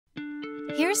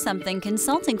Here's something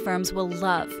consulting firms will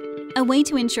love: a way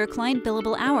to ensure client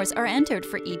billable hours are entered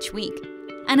for each week,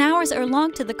 and hours are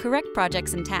logged to the correct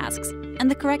projects and tasks, and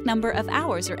the correct number of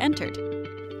hours are entered.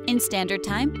 In standard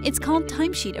time, it's called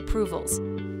Timesheet Approvals.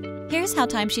 Here's how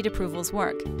Timesheet Approvals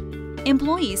work.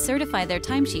 Employees certify their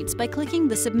timesheets by clicking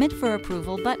the Submit for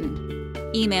Approval button.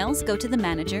 Emails go to the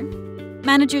manager.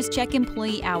 Managers check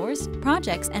employee hours,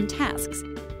 projects, and tasks.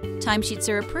 Timesheets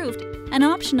are approved and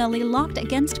optionally locked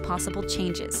against possible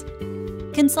changes.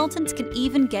 Consultants can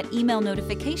even get email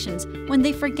notifications when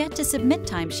they forget to submit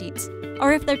timesheets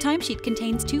or if their timesheet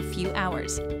contains too few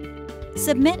hours.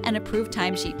 Submit and approve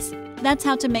timesheets. That's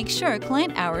how to make sure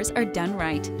client hours are done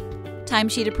right.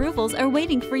 Timesheet approvals are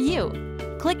waiting for you.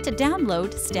 Click to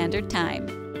download Standard Time.